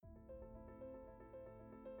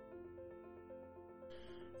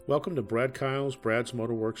Welcome to Brad Kyle's Brad's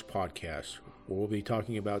Motorworks podcast, where we'll be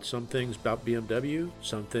talking about some things about BMW,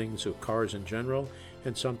 some things of cars in general,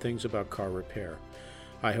 and some things about car repair.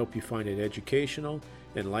 I hope you find it educational,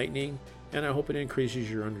 enlightening, and I hope it increases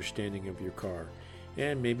your understanding of your car.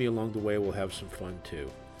 And maybe along the way we'll have some fun too.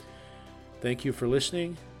 Thank you for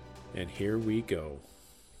listening, and here we go.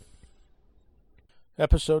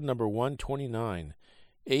 Episode number 129.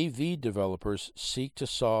 AV developers seek to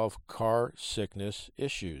solve car sickness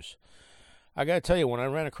issues. I got to tell you, when I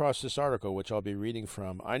ran across this article, which I'll be reading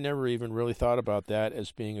from, I never even really thought about that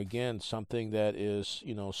as being, again, something that is,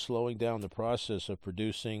 slowing down the process of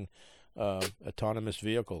producing autonomous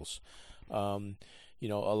vehicles. A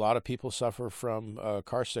lot of people suffer from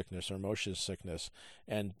car sickness or motion sickness,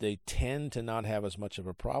 and they tend to not have as much of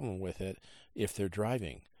a problem with it if they're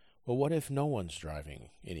driving. Well, what if no one's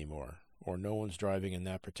driving anymore? Or no one's driving in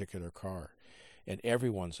that particular car, and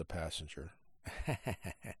everyone's a passenger.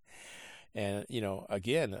 And,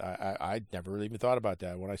 again, I never really even thought about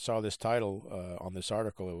that. When I saw this title on this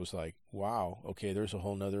article, it was like, wow, okay, there's a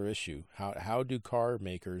whole nother issue. How do car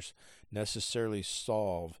makers necessarily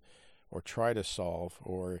solve or try to solve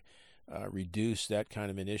or reduce that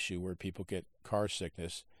kind of an issue where people get car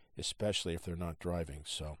sickness, especially if they're not driving?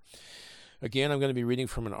 So, again, I'm going to be reading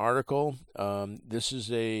from an article. This is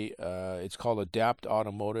it's called Adapt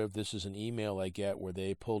Automotive. This is an email I get where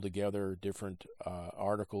they pull together different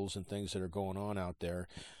articles and things that are going on out there.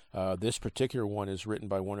 This particular one is written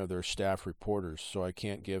by one of their staff reporters, so I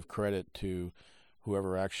can't give credit to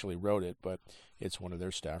whoever actually wrote it, but it's one of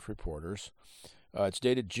their staff reporters. It's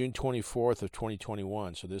dated June 24th of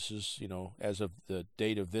 2021, so this is, as of the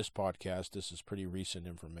date of this podcast, this is pretty recent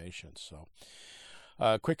information, so...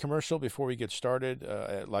 Quick commercial before we get started.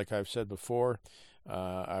 Like I've said before,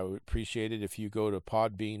 I would appreciate it if you go to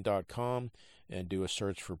podbean.com and do a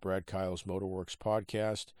search for Brad Kyle's Motorworks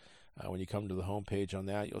podcast. When you come to the homepage on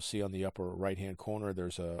that, you'll see on the upper right-hand corner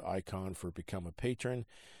there's an icon for Become a Patron.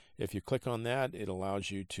 If you click on that, it allows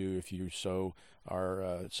you to, if you so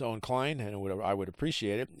are so inclined, and I would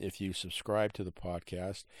appreciate it if you subscribe to the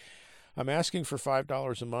podcast. I'm asking for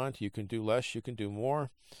 $5 a month. You can do less, you can do more.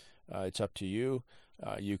 It's up to you.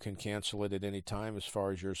 You can cancel it at any time as far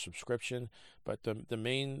as your subscription, but the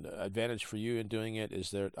main advantage for you in doing it is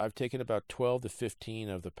that I've taken about 12 to 15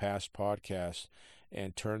 of the past podcasts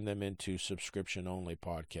and turned them into subscription-only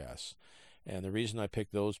podcasts. And the reason I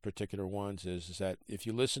picked those particular ones is that if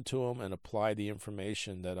you listen to them and apply the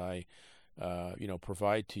information that I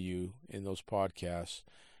provide to you in those podcasts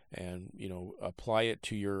and apply it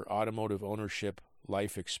to your automotive ownership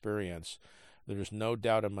life experience, there's no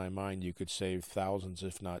doubt in my mind you could save thousands,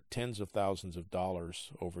 if not tens of thousands of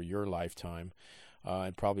dollars over your lifetime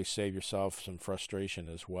and probably save yourself some frustration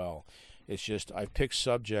as well. It's just I've picked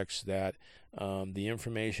subjects that the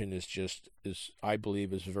information is I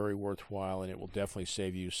believe is very worthwhile, and it will definitely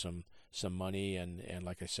save you some money and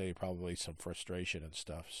like I say, probably some frustration and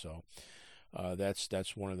stuff. So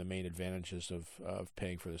that's one of the main advantages of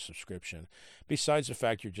paying for the subscription. Besides the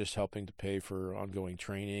fact you're just helping to pay for ongoing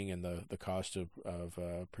training and the cost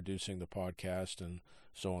of producing the podcast and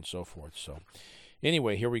so on and so forth. So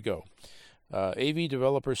anyway, here we go. AV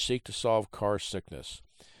developers seek to solve car sickness.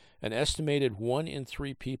 An estimated 1 in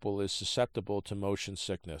 3 people is susceptible to motion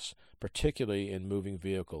sickness, particularly in moving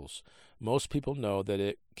vehicles. Most people know that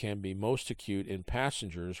it can be most acute in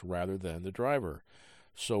passengers rather than the driver.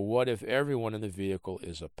 So what if everyone in the vehicle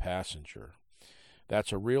is a passenger?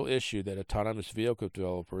 That's a real issue that autonomous vehicle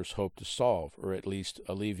developers hope to solve, or at least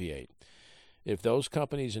alleviate. If those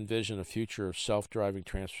companies envision a future of self-driving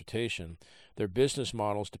transportation, their business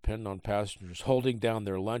models depend on passengers holding down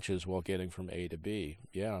their lunches while getting from A to B.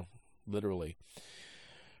 Yeah, literally.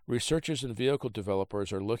 Researchers and vehicle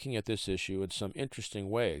developers are looking at this issue in some interesting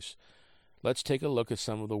ways. Let's take a look at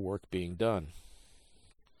some of the work being done.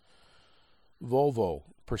 Volvo.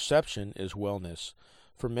 Perception is wellness.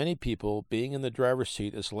 For many people, being in the driver's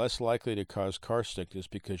seat is less likely to cause car sickness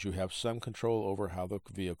because you have some control over how the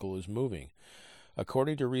vehicle is moving.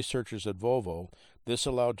 According to researchers at Volvo, this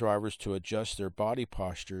allowed drivers to adjust their body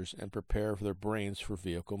postures and prepare their brains for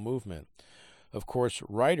vehicle movement. Of course,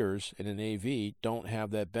 riders in an AV don't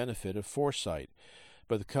have that benefit of foresight,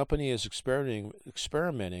 but the company is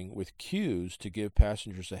experimenting with cues to give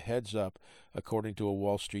passengers a heads up, according to a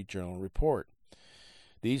Wall Street Journal report.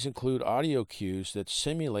 These include audio cues that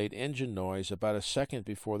simulate engine noise about a second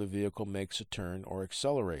before the vehicle makes a turn or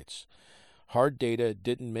accelerates. Hard data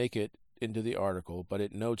didn't make it into the article, but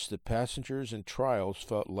it notes that passengers in trials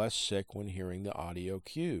felt less sick when hearing the audio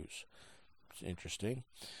cues. It's interesting.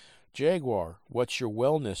 Jaguar, what's your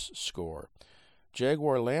wellness score?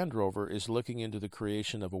 Jaguar Land Rover is looking into the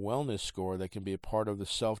creation of a wellness score that can be a part of the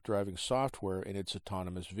self-driving software in its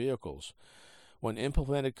autonomous vehicles. When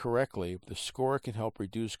implemented correctly, the score can help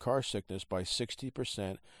reduce car sickness by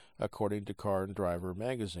 60%, according to Car and Driver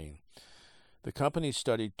magazine. The company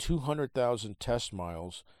studied 200,000 test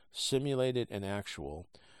miles, simulated and actual,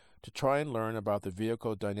 to try and learn about the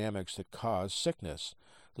vehicle dynamics that cause sickness.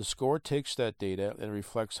 The score takes that data and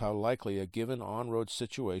reflects how likely a given on-road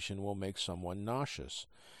situation will make someone nauseous.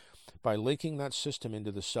 By linking that system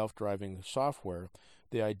into the self-driving software,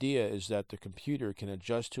 the idea is that the computer can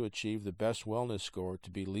adjust to achieve the best wellness score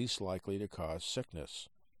to be least likely to cause sickness.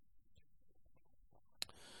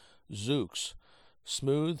 Zoox,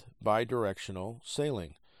 smooth bidirectional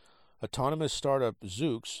sailing. Autonomous startup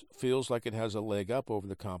Zoox feels like it has a leg up over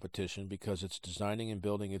the competition because it's designing and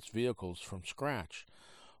building its vehicles from scratch.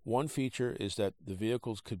 One feature is that the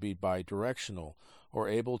vehicles could be bidirectional, or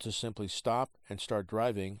able to simply stop and start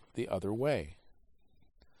driving the other way.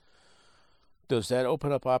 Does that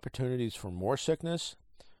open up opportunities for more sickness?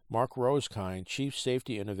 Mark Rosekind, Chief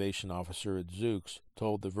Safety Innovation Officer at Zoox,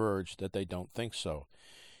 told The Verge that they don't think so.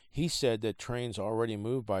 He said that trains already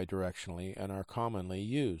move bidirectionally and are commonly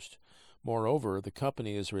used. Moreover, the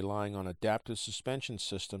company is relying on adaptive suspension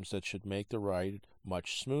systems that should make the ride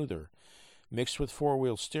much smoother. Mixed with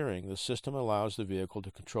four-wheel steering, the system allows the vehicle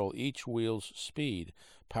to control each wheel's speed,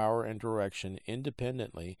 power, and direction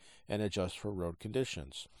independently and adjust for road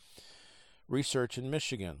conditions. Research in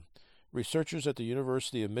Michigan. Researchers at the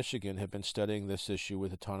University of Michigan have been studying this issue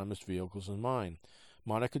with autonomous vehicles in mind.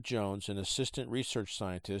 Monica Jones, an assistant research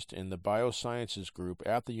scientist in the Biosciences Group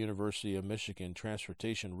at the University of Michigan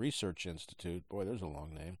Transportation Research Institute, boy, there's a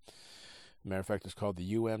long name. Matter of fact, it's called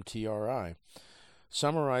the UMTRI,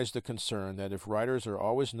 summarized the concern that if riders are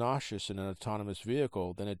always nauseous in an autonomous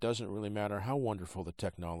vehicle, then it doesn't really matter how wonderful the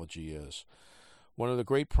technology is. One of the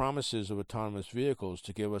great promises of autonomous vehicles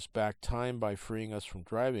to give us back time by freeing us from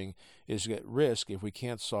driving is at risk if we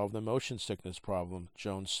can't solve the motion sickness problem,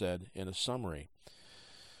 Jones said in a summary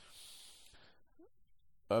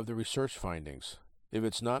of the research findings. If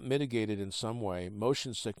it's not mitigated in some way,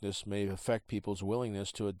 motion sickness may affect people's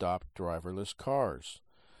willingness to adopt driverless cars.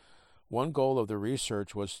 One goal of the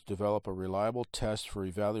research was to develop a reliable test for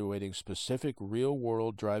evaluating specific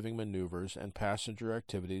real-world driving maneuvers and passenger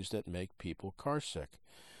activities that make people carsick.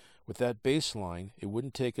 With that baseline, it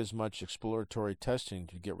wouldn't take as much exploratory testing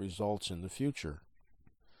to get results in the future.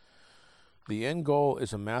 The end goal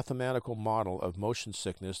is a mathematical model of motion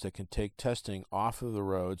sickness that can take testing off of the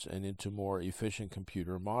roads and into more efficient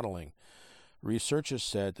computer modeling. Researchers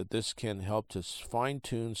said that this can help to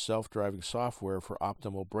fine-tune self-driving software for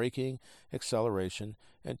optimal braking, acceleration,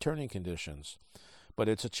 and turning conditions. But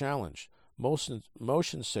it's a challenge.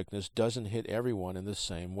 Motion sickness doesn't hit everyone in the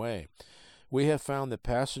same way. We have found that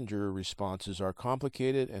passenger responses are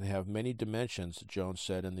complicated and have many dimensions, Jones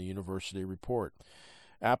said in the university report.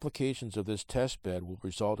 Applications of this test bed will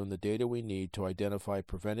result in the data we need to identify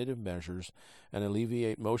preventative measures and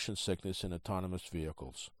alleviate motion sickness in autonomous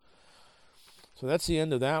vehicles. So that's the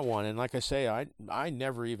end of that one. And like I say, I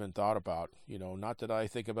never even thought about, not that I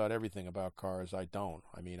think about everything about cars. I don't.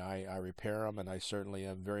 I mean, I repair them, and I certainly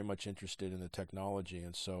am very much interested in the technology.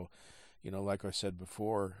 And so, like I said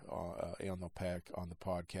before on the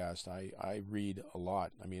podcast, I read a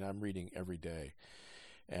lot. I mean, I'm reading every day.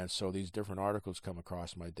 And so these different articles come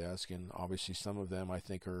across my desk, and obviously some of them I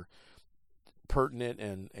think are pertinent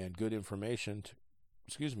and good information.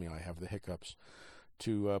 I have the hiccups.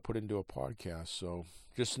 To put into a podcast. So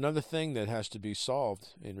just another thing that has to be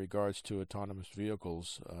solved in regards to autonomous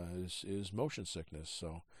vehicles is motion sickness.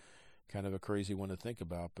 So kind of a crazy one to think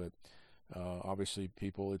about, but obviously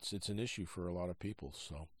people, it's an issue for a lot of people.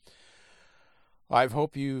 So I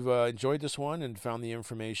hope you've enjoyed this one and found the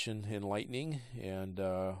information enlightening, and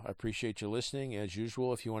I appreciate you listening. As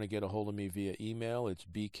usual, if you want to get a hold of me via email, it's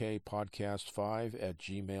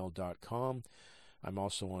bkpodcast5@gmail.com. I'm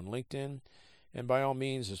also on LinkedIn. And by all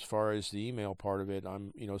means, as far as the email part of it,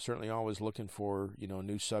 I'm certainly always looking for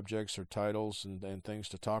new subjects or titles and things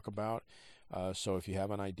to talk about. So if you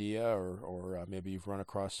have an idea or maybe you've run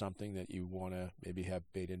across something that you want to maybe have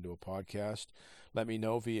made into a podcast, let me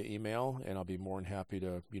know via email, and I'll be more than happy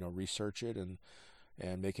to research it and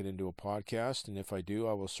make it into a podcast. And if I do,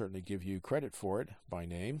 I will certainly give you credit for it by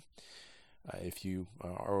name, if you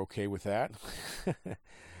are okay with that.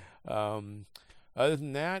 Other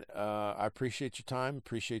than that, I appreciate your time,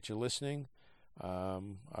 appreciate you listening. I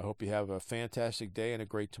hope you have a fantastic day and a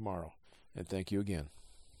great tomorrow. And thank you again.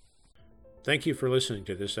 Thank you for listening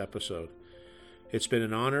to this episode. It's been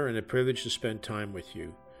an honor and a privilege to spend time with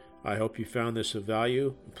you. I hope you found this of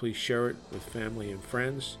value. Please share it with family and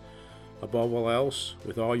friends. Above all else,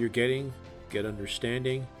 with all you're getting, get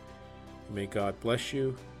understanding. May God bless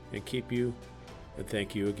you and keep you, and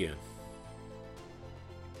thank you again.